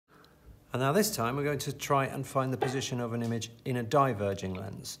And now this time we're going to try and find the position of an image in a diverging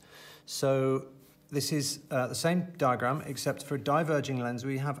lens. So this is the same diagram, except for a diverging lens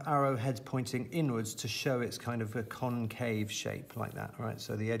we have arrowheads pointing inwards to show it's kind of a concave shape like that, right?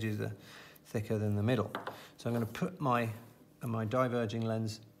 So the edges are thicker than the middle. So I'm going to put my diverging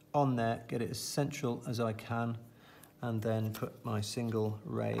lens on there, get it as central as I can, and then put my single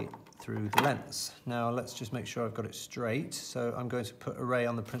ray through the lens. Now let's just make sure I've got it straight. So I'm going to put a ray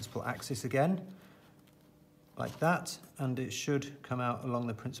on the principal axis again, like that, and it should come out along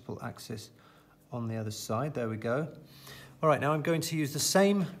the principal axis on the other side. There we go. All right, now I'm going to use the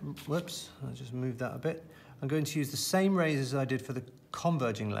same, whoops, I'll just move that a bit. I'm going to use the same rays as I did for the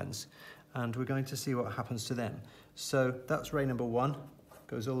converging lens, and we're going to see what happens to them. So that's ray number 1,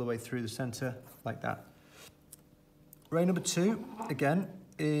 goes all the way through the center like that. Ray number 2, again,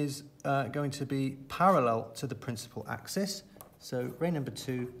 is going to be parallel to the principal axis. So ray number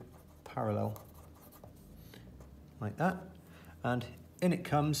 2, parallel, like that. And in it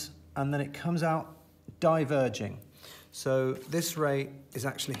comes, and then it comes out diverging. So this ray is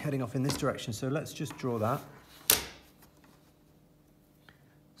actually heading off in this direction. So let's just draw that.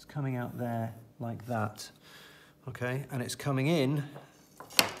 It's coming out there like that. Okay, and it's coming in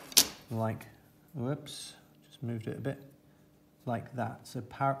like, whoops, just moved it a bit, like that. So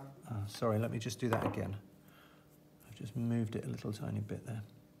sorry, let me just do that again. I've just moved it a little tiny bit there.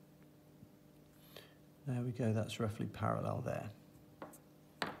 There we go, that's roughly parallel there.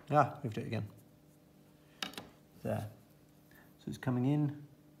 Ah, moved it again. There. So it's coming in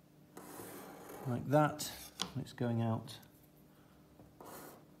like that, and it's going out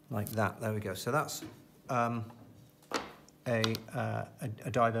like that. There we go. So that's a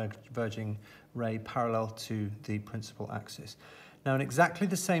diverging ray parallel to the principal axis. Now, in exactly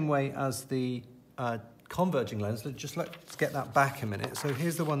the same way as the converging lens, let's get that back a minute. So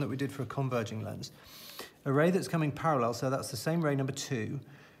here's the one that we did for a converging lens. A ray that's coming parallel, so that's the same ray number 2,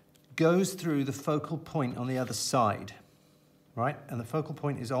 goes through the focal point on the other side, right? And the focal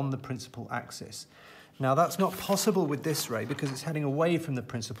point is on the principal axis. Now, that's not possible with this ray because it's heading away from the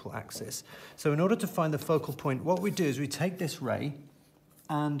principal axis. So in order to find the focal point, what we do is we take this ray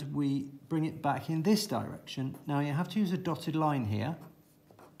and we bring it back in this direction. Now, you have to use a dotted line here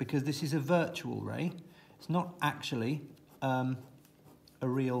because this is a virtual ray. It's not actually a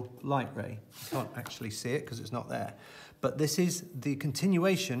real light ray. You can't actually see it because it's not there. But this is the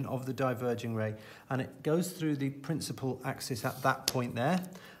continuation of the diverging ray, and it goes through the principal axis at that point there.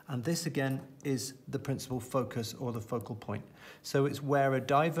 And this again is the principal focus or the focal point. So it's where a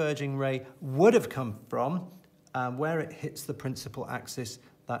diverging ray would have come from, where it hits the principal axis,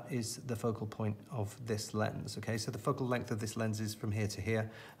 that is the focal point of this lens. Okay, so the focal length of this lens is from here to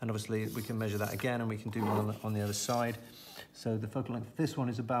here, and obviously we can measure that again, and we can do one on the other side. So the focal length of this one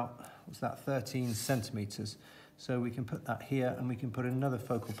is about, what's that, 13 centimeters. So we can put that here, and we can put another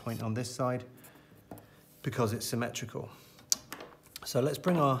focal point on this side because it's symmetrical. So let's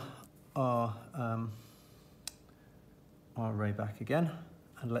bring our ray back again,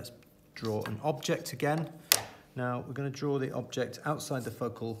 and let's draw an object again. Now we're going to draw the object outside the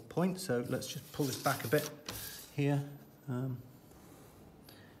focal point, so let's just pull this back a bit here.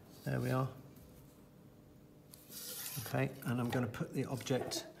 There we are. Okay, and I'm going to put the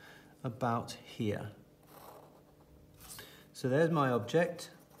object about here. So there's my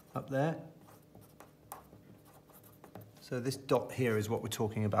object up there. So this dot here is what we're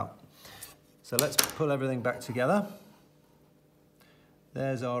talking about. So let's pull everything back together.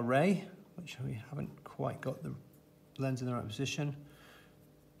 There's our ray, which we haven't quite got the lens in the right position.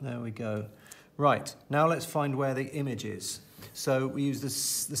 There we go. Right, now let's find where the image is. So we use the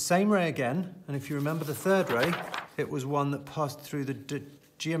same ray again, and if you remember the third ray, it was one that passed through the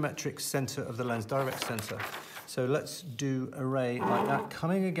geometric center of the lens, direct center. So let's do a ray like that,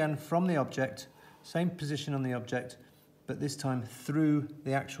 coming again from the object, same position on the object, but this time through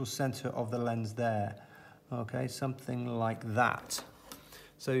the actual center of the lens there. Okay, something like that.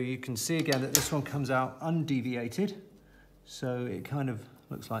 So you can see again that this one comes out undeviated. So it kind of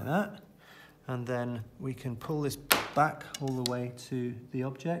looks like that. And then we can pull this back all the way to the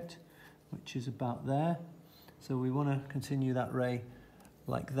object, which is about there. So we want to continue that ray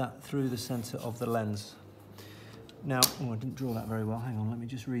like that through the center of the lens. Now, oh, I didn't draw that very well. Hang on, let me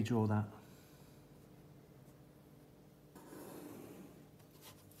just redraw that.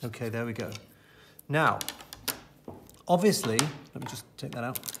 Okay, there we go. Now, obviously, let me just take that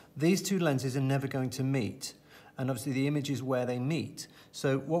out. These two lenses are never going to meet, and obviously the image is where they meet.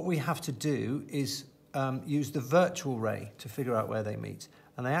 So what we have to do is use the virtual ray to figure out where they meet,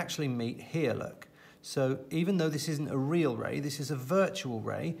 and they actually meet here, look. So even though this isn't a real ray, this is a virtual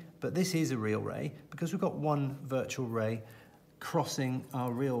ray, but this is a real ray because we've got one virtual ray crossing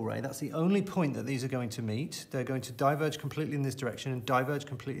our real ray. That's the only point that these are going to meet. They're going to diverge completely in this direction and diverge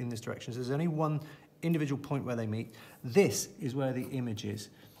completely in this direction. So there's only one individual point where they meet. This is where the image is.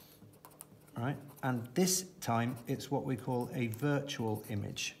 All right? And this time it's what we call a virtual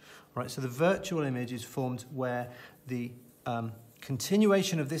image. All right? So the virtual image is formed where the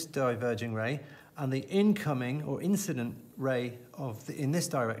continuation of this diverging ray and the incoming or incident ray in this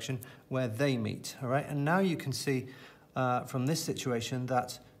direction where they meet. All right? And now you can see from this situation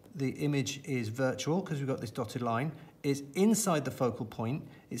that the image is virtual because we've got this dotted line. It's inside the focal point.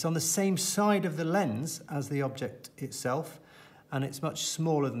 It's on the same side of the lens as the object itself, and it's much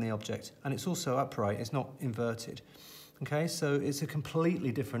smaller than the object. And it's also upright. It's not inverted. Okay, so it's a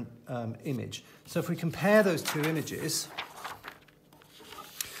completely different image. So if we compare those two images,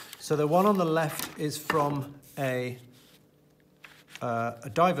 so the one on the left is from a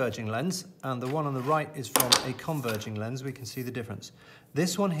diverging lens, and the one on the right is from a converging lens. We can see the difference.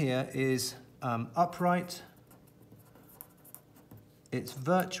 This one here is upright, it's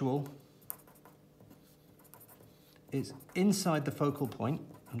virtual, it's inside the focal point.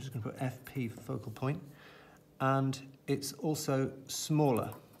 I'm just going to put FP for focal point, and it's also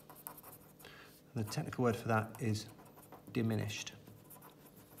smaller. And the technical word for that is diminished.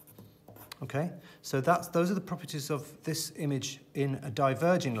 Okay, so those are the properties of this image in a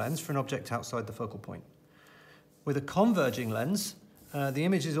diverging lens for an object outside the focal point. With a converging lens, the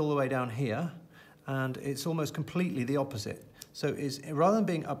image is all the way down here, and it's almost completely the opposite. So rather than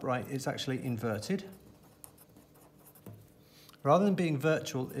being upright, it's actually inverted. Rather than being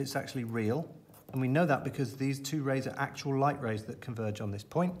virtual, it's actually real. And we know that because these two rays are actual light rays that converge on this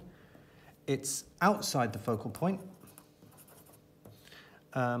point. It's outside the focal point.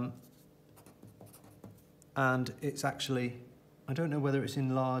 And it's actually, I don't know whether it's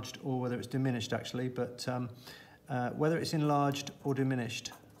enlarged or whether it's diminished actually, but whether it's enlarged or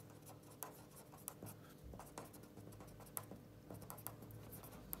diminished,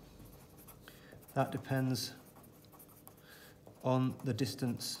 that depends on the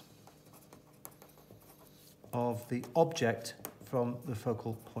distance of the object from the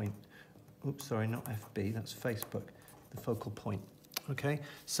focal point. Oops, sorry, not FB, that's Facebook, the focal point. Okay,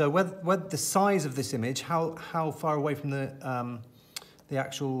 so whether the size of this image, how far away from the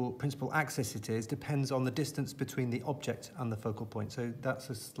actual principal axis it is, depends on the distance between the object and the focal point. So that's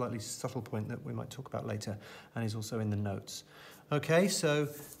a slightly subtle point that we might talk about later, and is also in the notes. Okay, so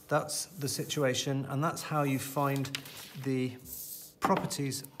that's the situation, and that's how you find the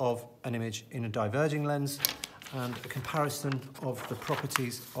properties of an image in a diverging lens and a comparison of the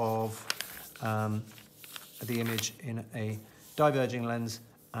properties of the image in a diverging lens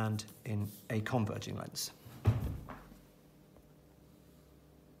and in a converging lens.